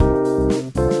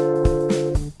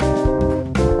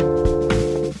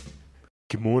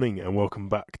Good morning and welcome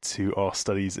back to our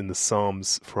studies in the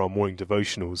Psalms for our morning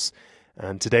devotionals.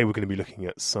 And today we're going to be looking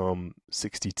at Psalm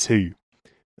 62,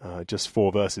 just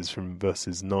 4 verses from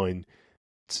verses 9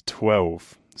 to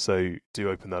 12. So do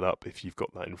open that up if you've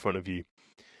got that in front of you.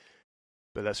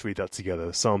 But let's read that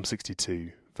together. Psalm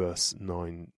 62, verse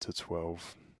 9 to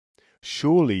 12.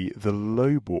 Surely the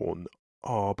lowborn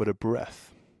are but a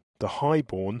breath, the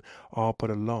highborn are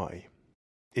but a lie.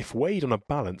 If weighed on a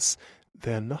balance,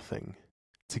 they are nothing.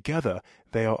 Together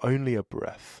they are only a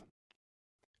breath.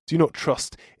 Do not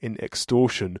trust in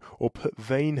extortion or put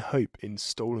vain hope in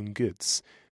stolen goods.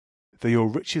 Though your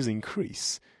riches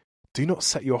increase, do not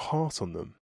set your heart on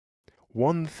them.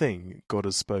 One thing God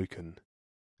has spoken.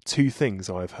 2 things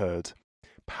I have heard.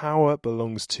 Power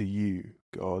belongs to you,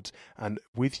 God, and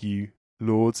with you,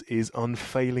 Lord, is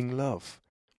unfailing love.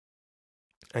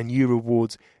 And you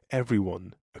reward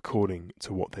everyone according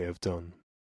to what they have done.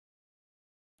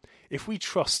 If we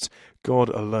trust God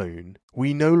alone,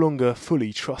 we no longer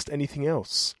fully trust anything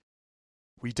else.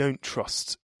 We don't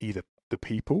trust either the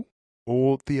people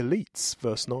or the elites,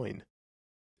 verse 9.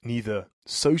 Neither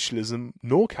socialism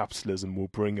nor capitalism will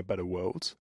bring a better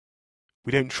world.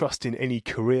 We don't trust in any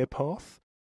career path,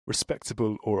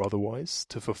 respectable or otherwise,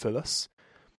 to fulfill us.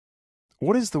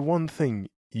 What is the one thing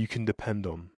you can depend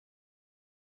on?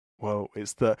 Well,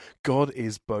 it's that God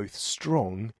is both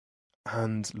strong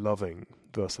and loving,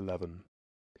 verse 11.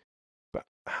 But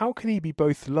how can he be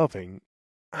both loving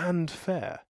and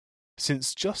fair,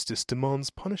 since justice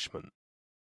demands punishment?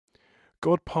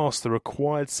 God passed the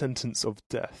required sentence of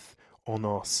death on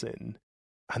our sin,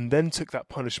 and then took that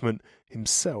punishment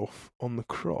himself on the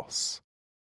cross.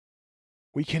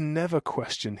 We can never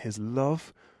question his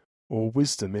love or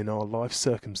wisdom in our life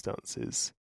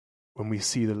circumstances when we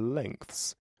see the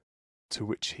lengths to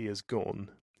which he has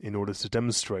gone in order to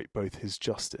demonstrate both his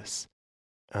justice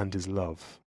and his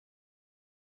love.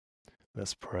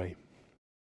 Let's pray.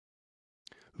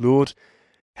 Lord,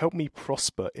 help me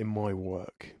prosper in my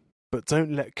work, but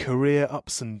don't let career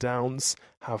ups and downs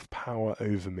have power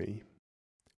over me.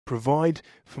 Provide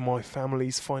for my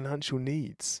family's financial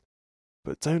needs,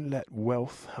 but don't let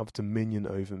wealth have dominion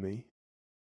over me.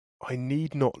 I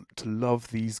need not to love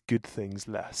these good things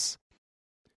less,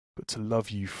 but to love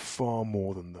you far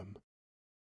more than them.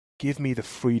 Give me the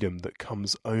freedom that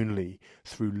comes only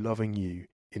through loving you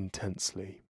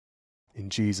intensely.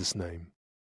 In Jesus' name,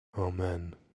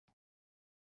 Amen.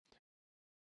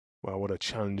 Wow, what a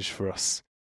challenge for us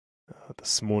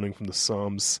this morning from the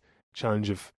Psalms. Challenge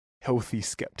of healthy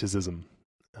skepticism.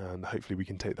 And hopefully we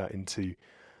can take that into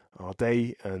our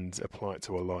day and apply it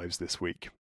to our lives this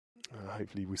week.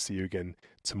 Hopefully we'll see you again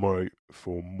tomorrow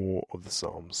for more of the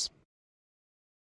Psalms.